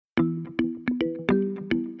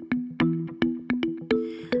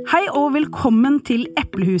Hei og velkommen til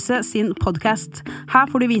Eplehuset sin podcast. Her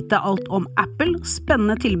får du vite alt om Apple,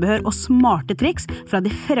 spennende tilbehør og smarte triks fra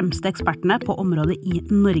de fremste ekspertene på området i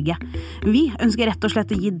Norge. Vi ønsker rett og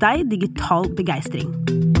slett å gi deg digital begeistring.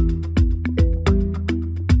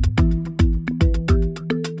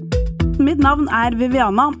 Mitt navn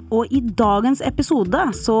Viviana, og i dagens episode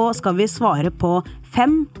så skal vi svare på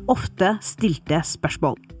 5 ofte stilte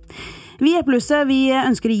spørsmål. Vi i Eplehuset vi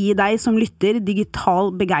ønsker å gi deg som lytter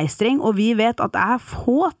digital begeistring, og vi vet at det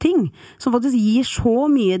få ting som faktisk gir så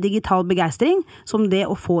mye digital begeistring som det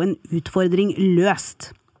å få en utfordring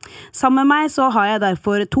løst. Sammen med meg så har jeg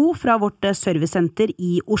derfor 2 fra vårt servicesenter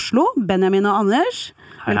i Oslo, Benjamin og Anders.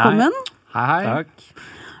 Velkommen. Hei. Takk.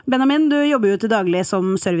 Benjamin, du jobber jo til daglig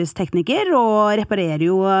som servicetekniker og reparerer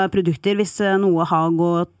jo produkter hvis noe har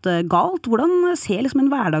gått galt. Hvordan ser liksom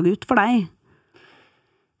en hverdag ut for deg?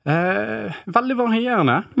 Veldig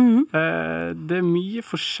varierende. Det mye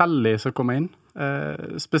forskjellig som kommer inn.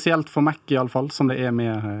 Spesielt for Mac i alle fall, som det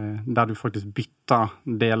med der du faktisk bytter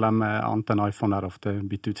deler med annet enn iPhone, der ofte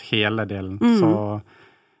bytter ut hele delen. Så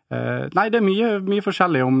nei, det mye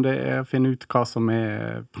forskjellig om det å finne ut hva som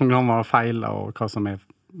programvarefeil og hva som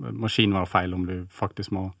maskinvarefeil, om du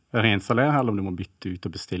faktisk må reinstallere, eller om du må bytte ut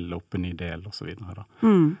og bestille opp en ny del og så videre.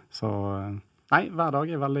 Så nei, hver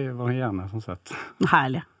dag veldig varierende, sånn sett.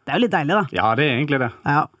 Herlig. Det jo litt deilig, da. Ja, det egentlig det.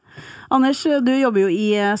 Ja. Anders, du jobber jo i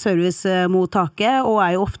servicemottaket, og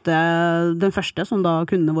jo ofte den første som da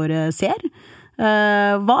kundene våre ser.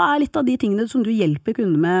 Hva litt av de tingene som du hjelper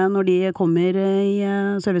kundene med når de kommer i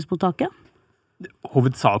servicemottaket?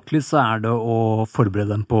 Hovedsakelig så det å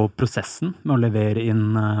forberede dem på prosessen med å levere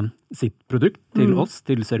inn sitt produkt til oss,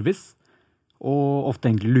 til service, og ofte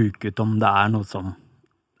egentlig luke ut om det noe som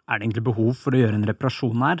det egentlig behov for å gjøre en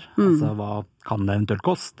reparasjon her? Altså, hva kan det eventuelt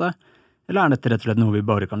koste? Eller dette rett og slett noe vi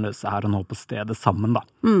bare kan løse her og nå på stedet sammen, da?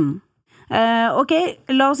 Ok,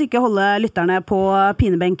 la oss ikke holde lytterne på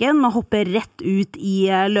pinebenken, men hoppe rett ut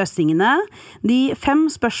i løsningene. De 5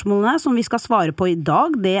 spørsmålene som vi skal svare på i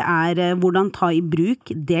dag, det hvordan ta i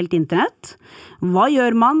bruk delt internett. Hva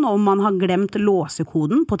gjør man om man har glemt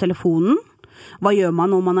låsekoden på telefonen? Hva gjør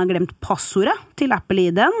man om man har glemt passordet til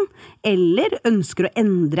Apple-ID-en, eller ønsker å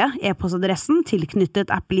endre e-postadressen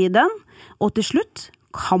tilknyttet Apple-ID-en? Og til slutt,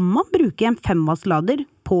 kan man bruke en 5-wattslader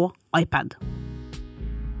på iPad?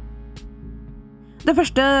 Det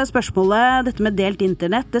første spørsmålet, dette med delt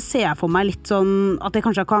internett, det ser jeg for meg litt sånn at det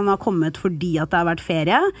kanskje kan ha kommet fordi at det har vært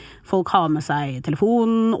ferie. Folk har med seg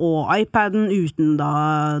telefonen og iPaden uten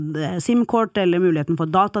da SIM-kort eller muligheten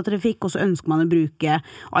for datatrafikk, og så ønsker man å bruke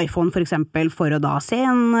iPhone for eksempel for å da se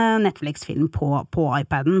en Netflix-film på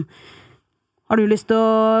iPaden. Har du lyst til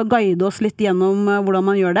å guide oss litt gjennom hvordan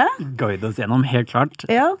man gjør det? Guide oss gjennom, helt klart.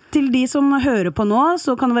 Ja, til de som hører på nå,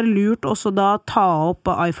 så kan det være lurt også da ta opp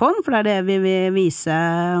iPhone, for det det vi vil vise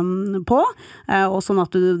på, og sånn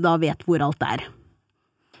at du da vet hvor alt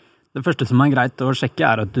Det første som greit å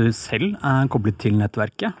sjekke at du selv koblet til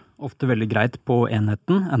nettverket. Ofte veldig greit på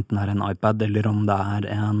enheten, enten det en iPad eller om det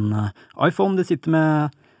en iPhone du sitter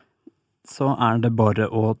med, så det bare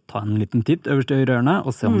å ta en liten titt øverst i høyre hjørne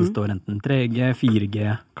og se om det står enten 3G,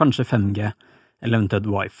 4G, kanskje 5G, eller eventuelt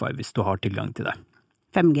Wi-Fi hvis du har tilgang til det.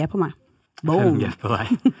 5G på meg. Boom. 5G på deg.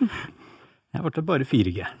 Jeg ble bare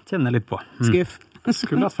 4G. Kjenner litt på. Skuff.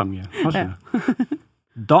 Skulle hatt 5G.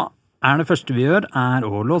 Da det første vi gjør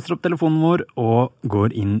å låse opp telefonen vår og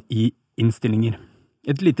går inn i innstillinger.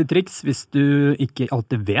 Et lite triks hvis du ikke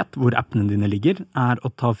alltid vet hvor appene dine ligger, å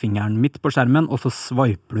ta fingeren midt på skjermen, og så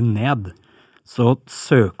swiper du ned. Så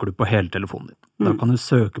søker du på hele telefonen din. Da kan du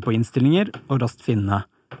søke på innstillinger og raskt finne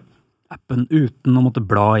appen uten å måtte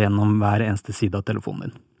bla gjennom hver eneste side av telefonen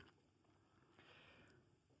din.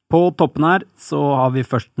 På toppen så har vi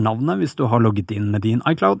først navnet hvis du har logget inn med din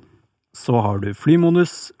iCloud. Så har du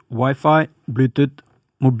flymodus, Wi-Fi, Bluetooth,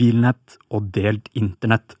 mobilnett og delt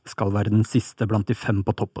internett skal være den siste blant de 5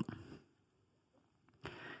 på toppen.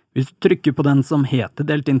 Hvis du trykker på den som heter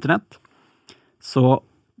delt internett, så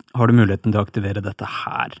har du muligheten til å aktivere dette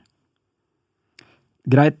her.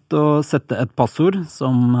 Greit å sette et passord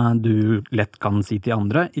som du lett kan si til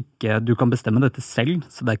andre. Du kan bestemme dette selv,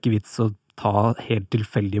 så det ikke vits å ta helt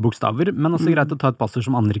tilfeldige bokstaver, men også greit å ta et passord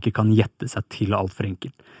som andre ikke kan gjette seg til alt for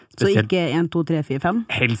enkelt. Spesielt, så ikke 1, 2, 3, 4, 5?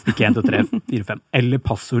 Helst ikke 1, 2, 3, 4, 5. Eller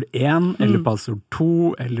passord 1, eller passord 2,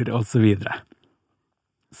 eller og så videre.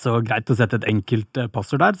 Så greit å sette et enkelt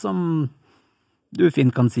passord der, som du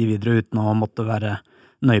fint kan si videre uten å måtte være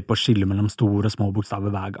nøye på å skille mellom store og små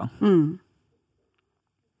bokstaver hver gang.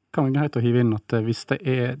 Kan være greit å hive inn at hvis det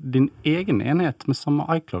din egen enhet med samme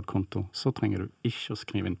iCloud-konto, så trenger du ikke å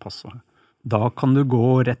skrive inn passordet. Da kan du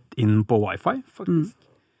gå rett inn på Wi-Fi, faktisk.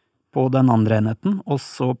 på den andre enheten, og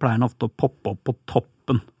så pleier den ofte å poppe opp på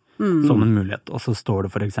toppen som en mulighet. Og så står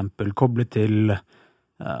det for eksempel koblet til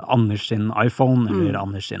Anders sin iPhone, eller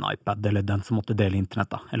Anders sin iPad, eller den som måtte dele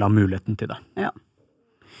internett, da, eller ha muligheten til det. Ja.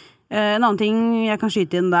 En annen ting jeg kan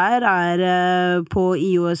skyte inn der på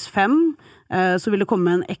iOS 5, så vil det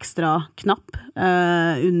komme en ekstra knapp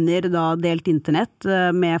under da delt internett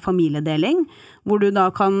med familiedeling, hvor du da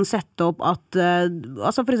kan sette opp at,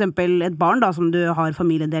 altså for eksempel et barn da, som du har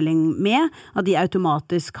familiedeling med, at de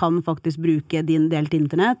automatisk kan faktisk bruke din delt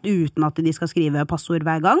internett uten at de skal skrive passord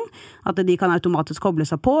hver gang, at de kan automatisk koble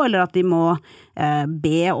seg på, eller at de må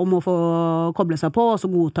be om å få koble seg på, og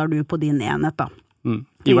så godtar du på din enhet da.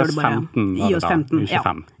 iOS 15 var iOS det da, 15, ikke ja.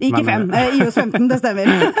 5. Ikke 5, iOS 15, det stemmer.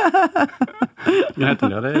 Greit,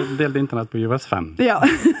 det er delt internett på iOS 5. Ja.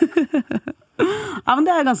 Ja, men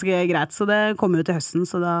det er ganske greit, så det kommer jo til høsten,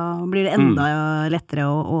 så da blir det enda lettere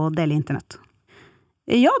å dele internett.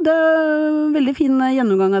 Ja, det er veldig fin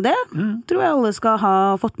gjennomgang av det. Tror jeg alle skal ha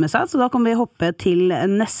fått med seg, så da kan vi hoppe til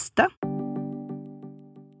neste.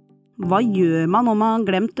 Hva gjør man når man har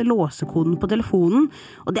glemt låsekoden på telefonen?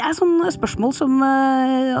 Og det er sånn spørsmål som,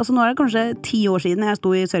 altså nå er det kanskje 10 år siden jeg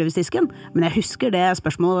sto i servicedisken, men jeg husker det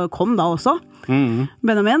spørsmålet kom da også.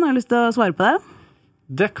 Benjamin, har du lyst til å svare på det?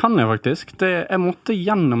 Det kan jeg faktisk. Jeg måtte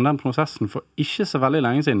gjennom den prosessen for ikke så veldig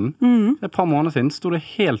lenge siden. Et par måneder siden stod det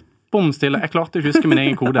helt bom stille. Jeg klarte ikke å huske min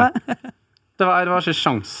egen kode. Det var ikke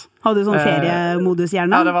sjans. Hadde du sånn feriemodus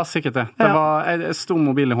gjerne? Ja, det var sikkert det. Jeg stod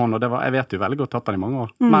mobil i hånd, og jeg vet jo veldig godt hatt den i mange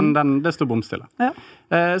år. Men det stod bom stille. Ja.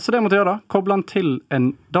 Så det jeg måtte gjøre da, koble den til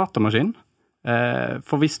en datamaskin.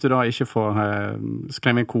 For hvis du da ikke får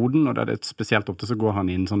skrevet inn koden, og det er spesielt ofte, så går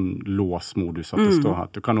han i en sånn låsmodus, at det står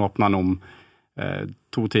at du kan åpne den om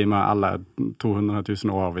 2 timer eller 200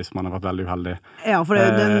 000 år hvis man har vært veldig uheldig. Ja, for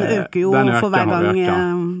den øker jo for hver gang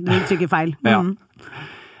du trykker feil. Ja.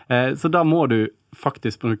 Så da må du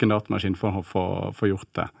faktisk bruke en datamaskin for å få gjort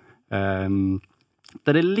det.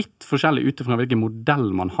 Det er litt forskjellig ut fra hvilken modell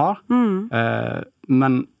man har,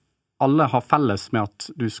 men alle har felles med at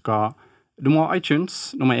du må ha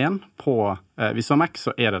iTunes nummer 1 på, hvis du har Mac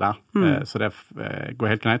så er det der, så det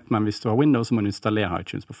går helt greit, men hvis du har Windows så må du installere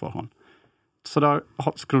iTunes på forhånd. Så da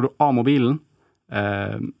skrur du av mobilen,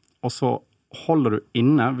 og så holder du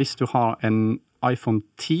inne, hvis du har en iPhone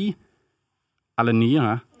 10 eller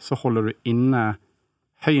nyere, så holder du inne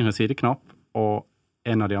høyre sideknapp og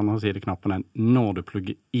en av de andre sideknappene når du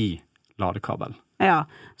plugger i ladekabel. Ja,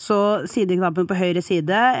 så sideknappen på høyre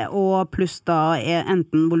side, og pluss da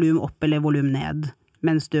enten volum opp eller volum ned,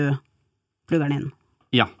 mens du plugger den inn.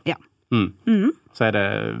 Ja. Så er det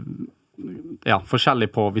forskjellig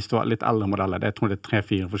på, hvis du har litt eldre modeller, jeg tror det er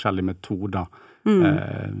 3-4 forskjellige metoder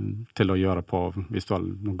til å gjøre det på, hvis du har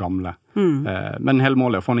noen gamle. Men hele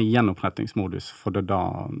målet er å få en gjenopprettingsmodus, for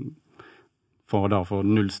å få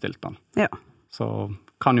nullstilt den. Ja. Så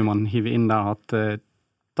kan jo man hive inn der at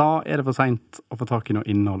da er det for sent å få tak i noe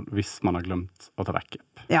innhold hvis man har glemt å ta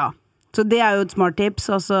backup. Ja, så det er jo et smart tips,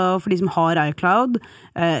 altså for de som har iCloud,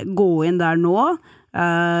 gå inn der nå,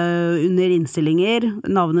 under innstillinger,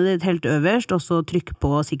 navnet ditt helt øverst, og så trykk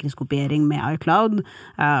på sikkerhetskopiering med iCloud,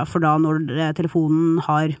 for da når telefonen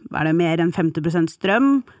har, er det mer enn 50%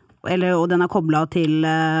 strøm, og den er koblet til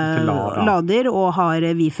lader og har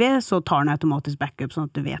wifi, så tar den automatisk backup, sånn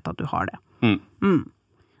at du vet at du har det.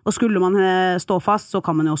 Og skulle man stå fast, så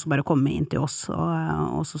kan man jo også bare komme inn til oss,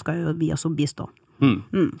 og så skal jo vi også bistå.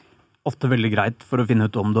 Ofte veldig greit for å finne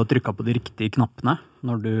ut om du har trykket på de riktige knappene.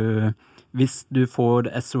 Hvis du får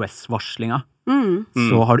SOS-varslinga,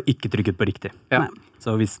 så har du ikke trykket på riktig. Ja.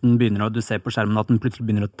 Så hvis den du ser på skjermen at den plutselig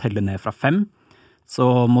begynner å telle ned fra 5, så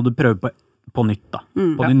må du prøve på nytt da.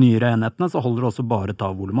 På de nyere enhetene så holder du også bare ta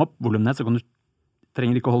volum opp, volum ned, så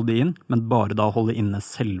trenger ikke å holde det inn, men bare da holde inne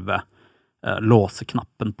selve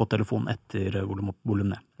låseknappen på telefonen etter volum opp,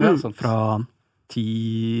 volum ned. Ja, fra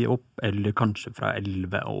 10 opp, eller kanskje fra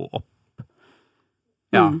 11 og opp.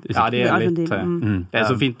 Ja, det er litt det er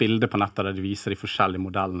så fint bilde på nettet der de viser de forskjellige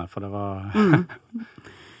modellene, for det var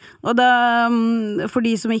Og da, for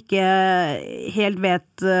de som ikke helt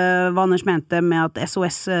vet hva Anders mente med at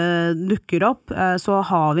SOS dukker opp, så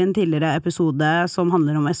har vi en tidligere episode som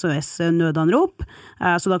handler om SOS nødanrop,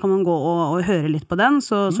 så da kan man gå og høre litt på den,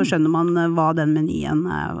 så skjønner man hva den menyen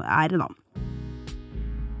er da.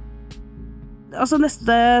 Altså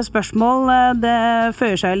neste spørsmål, det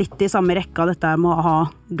fører seg litt i samme rekka, dette med å ha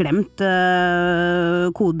glemt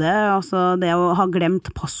kode, altså det å ha glemt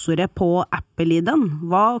passordet på Apple-ID-en.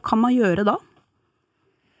 Hva kan man gjøre da?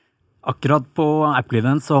 Akkurat på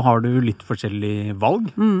Apple-ID-en så har du litt forskjellig valg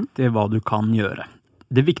til hva du kan gjøre.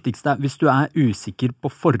 Det viktigste er, hvis du er usikker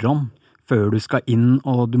på forhånd, før du skal inn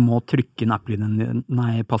og du må trykke inn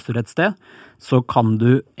passord et sted, så kan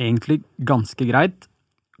du egentlig ganske greit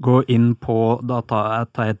gå inn på, da tar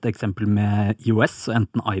jeg et eksempel med iOS,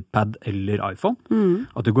 enten iPad eller iPhone,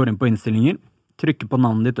 at du går inn på innstillinger, trykker på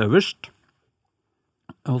navnet ditt øverst,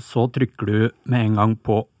 og så trykker du med en gang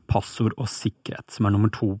på passord og sikkerhet, som nummer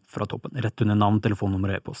 2 fra toppen, rett under navn, telefonnummer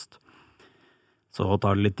og e-post. Så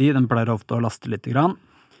tar det litt tid, den pleier ofte å laste litt grann.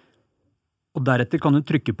 Og deretter kan du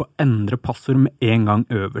trykke på endre passord med en gang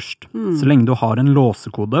øverst. Så lenge du har en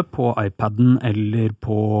låsekode på iPaden eller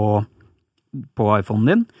på iPhonen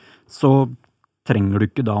din, så trenger du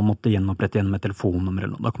ikke da måtte gjenopprette igjen med telefonnummer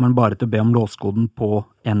eller noe. Da kommer man bare til å be om låsekoden på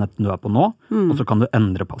enheten du på nå, og så kan du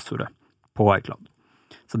endre passordet på iCloud.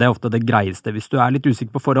 Så det ofte det greieste. Hvis du litt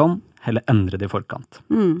usikker på forhånd, heller endre det i forkant.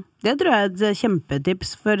 Det tror jeg et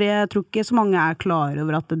kjempetips, for jeg tror ikke så mange klar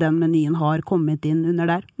over at den menyen har kommet inn under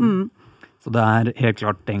der. Så det helt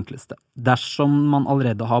klart det enkleste. Dersom man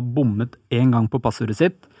allerede har bommet en gang på passordet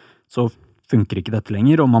sitt, så funker ikke dette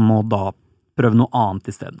lenger, og man må da prøve noe annet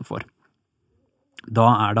i stedet for.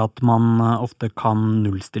 Da det at man ofte kan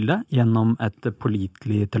nullstille gjennom et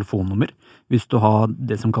pålitelig telefonnummer, hvis du har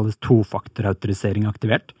det som kalles tofaktorautorisering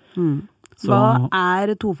aktivert. Hva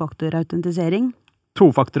tofaktorautentisering?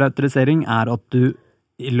 Tofaktorautorisering at du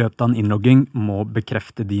i løpet av en innlogging må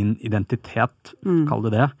bekrefte din identitet, kall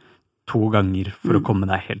det, 2 ganger for å komme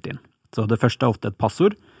deg helt inn. Så det første ofte et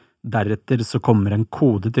passord, deretter så kommer en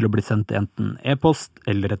kode til å bli sendt enten e-post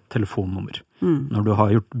eller et telefonnummer. Når du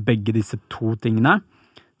har gjort begge disse 2 tingene,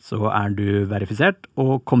 så du verifisert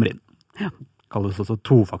og kommer inn. Ja. Kalles også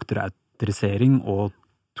tofaktorautorisering og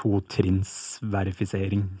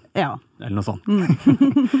 2-trinnsverifisering. Ja. Eller noe sånt.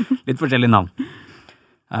 Litt forskjellige navn.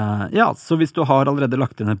 Så hvis du har allerede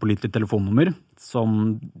lagt inn et pålitelig telefonnummer,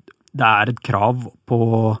 som det et krav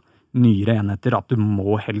på nyere enheter at du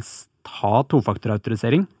må helst ha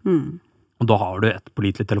tofaktorautorisering, og da har du et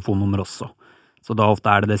pålitelig telefonnummer også. Så da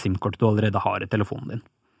ofte det SIM-kortet du allerede har i telefonen din.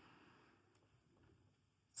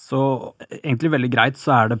 Så egentlig veldig greit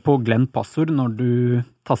så det på glemt passord. Når du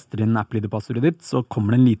taster inn Apple-ID-passordet ditt, så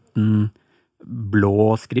kommer det en liten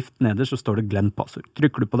blå skrift neder, så står det glemt passord.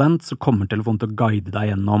 Trykker du på den, så kommer telefonen til å guide deg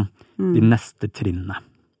gjennom de neste trinnene.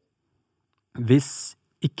 Hvis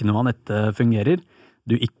ikke noe av dette fungerer,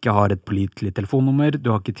 du ikke har et pålitelig telefonnummer, du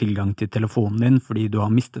har ikke tilgang til telefonen din fordi du har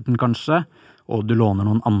mistet den kanskje, og du låner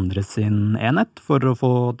noen andre sin enhet for å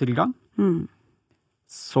få tilgang,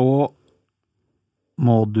 så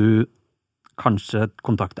må du kanskje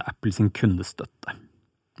kontakte Apple sin kundestøtte.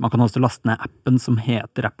 Man kan også laste ned appen som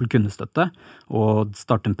heter Apple kundestøtte, og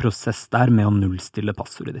starte en prosess der med å nullstille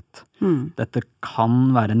passordet ditt. Dette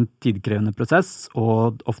kan være en tidkrevende prosess,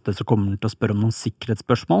 og ofte så kommer den til å spørre om noen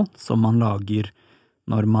sikkerhetsspørsmål som man lager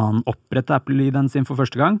når man oppretter Apple-ID-en sin for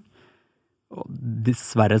første gang. Og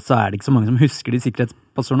dessverre så det ikke så mange som husker de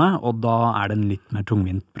sikkerhetspassordene, og da det en litt mer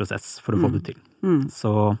tungvint prosess for å få det til.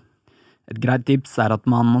 Så et greit tips at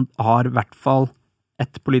man har i hvert fall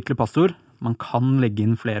et pålitelig passord. Man kan legge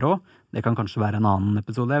inn flere også. Det kan kanskje være en annen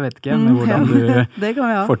episode, jeg vet ikke, med hvordan du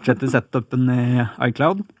fortsetter setupen i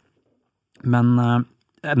iCloud. Men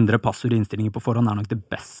endre passord i innstillinger på forhånd nok det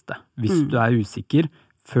beste, hvis du usikker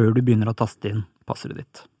før du begynner å taste inn passordet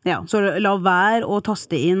ditt. Ja, så la være å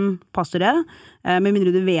taste inn passordet, med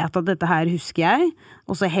mindre du vet at dette her husker jeg,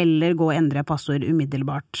 og så heller gå og endre passord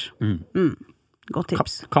umiddelbart. Godt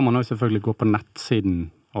tips. Kan man også selvfølgelig gå på nettsiden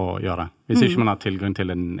og gjøre det. Hvis ikke man har tilgang til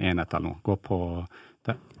en enhet eller noe. Gå på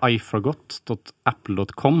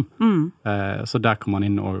iforgot.apple.com, så der kan man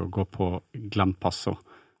inn og gå på glemt passord.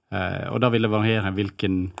 Og da vil det variere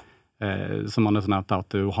hvilken som man nevnte, at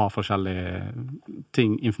du har forskjellige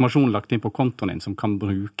ting, informasjon lagt inn på kontoen din som kan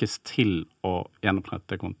brukes til å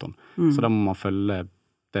gjenopprette kontoen. Så da må man følge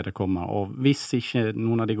det kommer. Og hvis ikke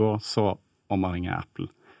noen av de går, så må man ringe Apple.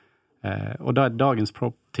 Og da dagens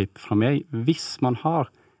pro-tip fra meg, hvis man har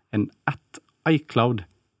en iCloud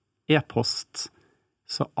e-post,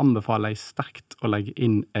 så anbefaler jeg sterkt å legge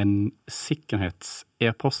inn en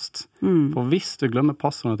sikkerhets-e-post. For hvis du glemmer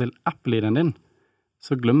passordet til Apple-ID-en din,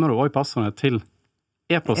 så glemmer du også passordet til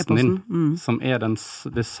e-posten din, som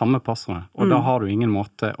det samme passordet. Og da har du ingen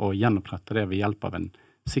måte å gjenopprette det ved hjelp av en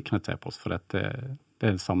sikkerhets-e-post, for det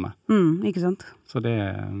det samme. Ikke sant? Så det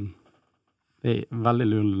veldig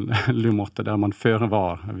lur måte der man føre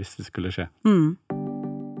var hvis det skulle skje.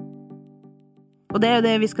 Og det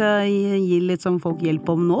det vi skal gi litt som folk hjelp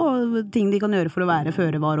om nå, ting de kan gjøre for å være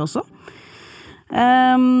føre var også.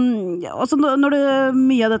 Også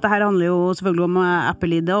mye av dette her handler jo selvfølgelig om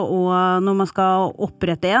Apple-ID, og når man skal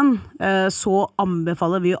opprette en, så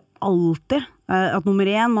anbefaler vi jo alltid At nummer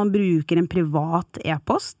 1, man bruker en privat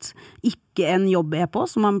e-post, ikke en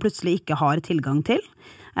jobb-e-post som man plutselig ikke har tilgang til.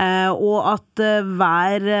 Og at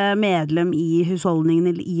hver medlem i husholdningen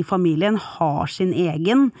eller i familien har sin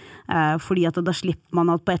egen, fordi at da slipper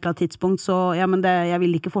man at på et eller annet tidspunkt så, jeg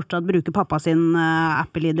vil ikke fortsatt bruke pappa sin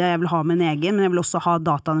Apple-ID, jeg vil ha min egen, men jeg vil også ha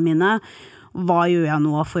dataene mine. Hva gjør jeg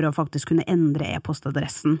nå for å faktisk kunne endre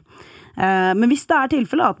e-postadressen? Men hvis det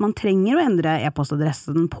tilfellet at man trenger å endre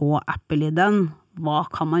e-postadressen på Apple-ID-en, hva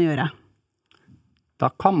kan man gjøre? Da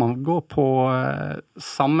kan man gå på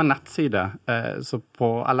samme nettside,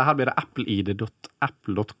 eller her blir det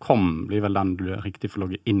appleid.apple.com, blir vel den du riktig får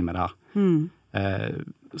logge inn med der.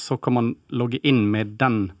 Så kan man logge inn med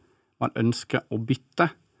den man ønsker å bytte,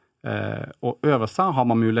 og øverst her har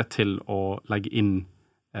man mulighet til å legge inn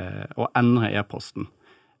og endre e-posten.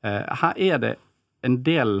 Her det en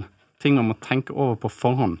del ting man må tenke over på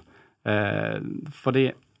forhånd, fordi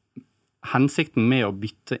hensikten med å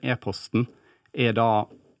bytte e-posten da,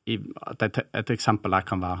 et eksempel her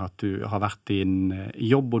kan være at du har vært i en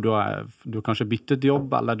jobb, og du har kanskje byttet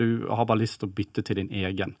jobb, eller du har bare lyst til å bytte til din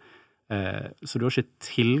egen. Så du har ikke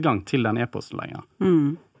tilgang til den e-posten lenger.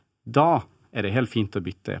 Da det helt fint å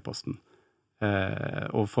bytte e-posten.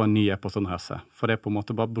 Og få en ny e-postadresse. For det på en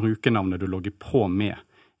måte bare brukernavnet du logger på med.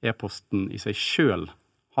 E-posten i seg selv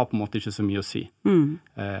har på en måte ikke så mye å si.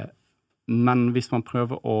 Men hvis man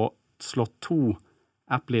prøver å slå 2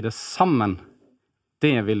 Apple-ID sammen,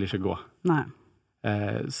 det vil ikke gå. Nei.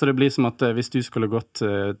 Så det blir som at hvis du skulle gått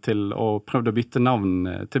til og prøvd å bytte navn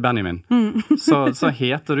til Benjamin, så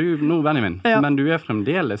heter du nå Benjamin, men du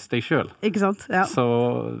fremdeles deg selv. Ikke sant? Ja. Så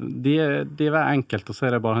det enkelt, og så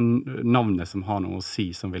det bare navnet som har noe å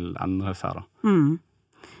si, som vil endre seg da.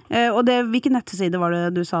 Og hvilken nettside var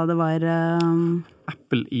det du sa det var?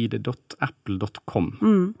 appleid.apple.com.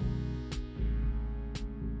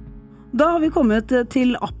 Da har vi kommet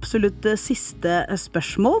til absolutt siste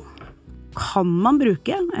spørsmål. Kan man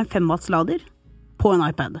bruke en 5-wattslader på en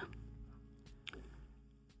iPad?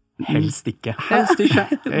 Helst ikke. Helst ikke.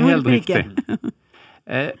 Helt riktig.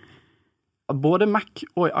 Både Mac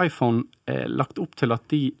og iPhone lagt opp til at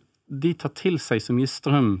de tar til seg så mye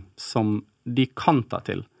strøm som de kan ta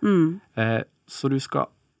til. Så du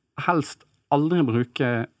skal helst aldri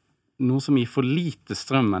bruke noe som gir for lite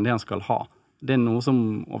strøm enn det han skal ha. Det noe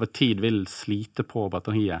som over tid vil slite på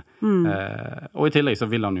batteriet. Og i tillegg så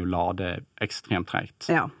vil han jo lade ekstremt tregt.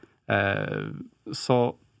 Ja. Så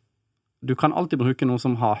du kan alltid bruke noe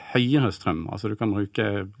som har høyere strøm. Altså du kan bruke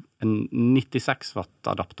en 96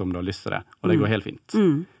 watt adapter om du har lyst til det, og det går helt fint.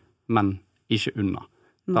 Men ikke under.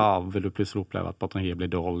 Da vil du plutselig oppleve at batteriet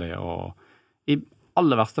blir dårlig, og i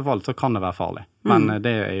aller verste fall så kan det være farlig. Men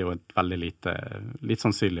det jo et veldig litt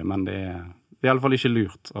sannsynlig, men det i alle fall ikke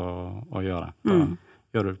lurt å gjøre det.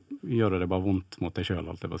 Da gjør det bare vondt mot deg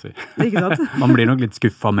selv, alt jeg bare si. Ikke sant? Man blir nok litt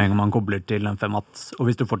skuffet med en gang man kobler til en 5-watt, og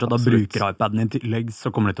hvis du fortsatt da bruker iPaden i tillegg,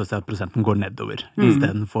 så kommer du til å se at prosenten går nedover, i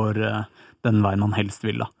stedet for den veien man helst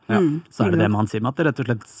vil da. Så det man sier med at det rett og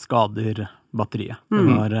slett skader batteriet.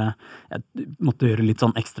 Jeg måtte gjøre litt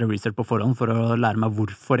sånn ekstra research på forhånd for å lære meg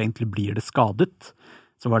hvorfor egentlig blir det skadet.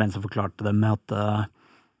 Så var det en som forklarte det med at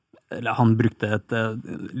han brukte et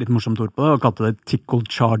litt morsomt ord på det, og kalte det tickle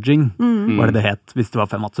charging, var det het, hvis det var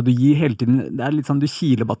 5 watt. Så du gir hele tiden, det litt sånn, du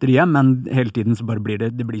kiler batteriet, men hele tiden så bare blir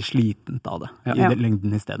det blir slitent av det, i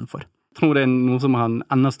lengden i stedet for. Jeg tror det noe som har en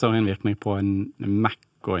enda større innvirkning på en Mac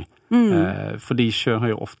også. For de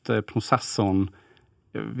kjører jo ofte prosessoren,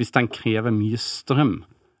 hvis den krever mye strøm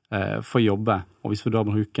for å jobbe, og hvis vi da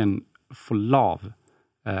bruker en for lav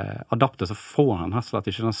adapter, så får han helt slett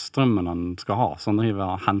ikke den strømmen han skal ha. Så han driver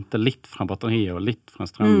og henter litt fra batteriet og litt fra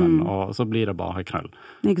strømmen, og så blir det bare krøll.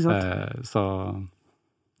 Ikke sant? Så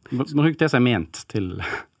bruk det som ment til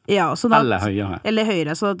eller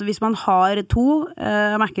høyere. Så at hvis man har 2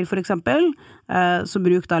 Mac-er for eksempel, så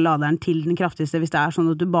bruk da laderen til den kraftigste. Hvis det sånn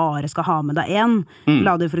at du bare skal ha med deg 1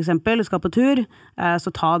 lader for eksempel, skal på tur,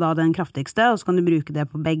 så ta da den kraftigste, og så kan du bruke det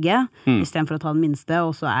på begge, i stedet for å ta den minste,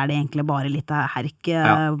 og så det egentlig bare litt herk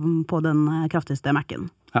på den kraftigste Mac-en.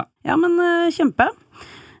 Ja, men kjempe.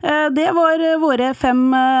 Det var våre 5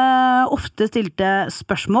 ofte stilte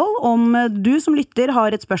spørsmål. Om du som lytter har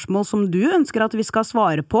et spørsmål som du ønsker at vi skal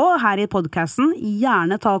svare på her i podcasten,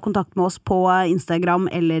 gjerne ta kontakt med oss på Instagram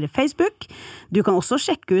eller Facebook. Du kan også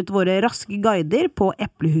sjekke ut våre raske guider på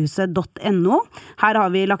eplehuset.no. Her har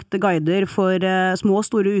vi lagt guider for små og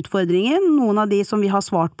store utfordringer, noen av de som vi har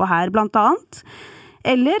svart på her blant annet.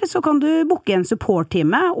 Eller så kan du booke en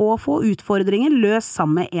supporttime og få utfordringen løst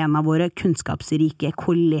sammen med en av våre kunnskapsrike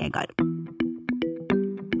kollegaer.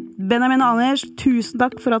 Benjamin og Anders, tusen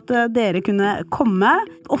takk for at dere kunne komme.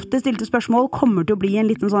 Ofte stilte spørsmål kommer til å bli en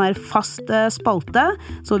liten sånn her fast spalte,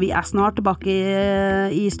 så vi snart tilbake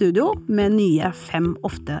i studio med nye 5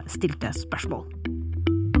 ofte stilte spørsmål.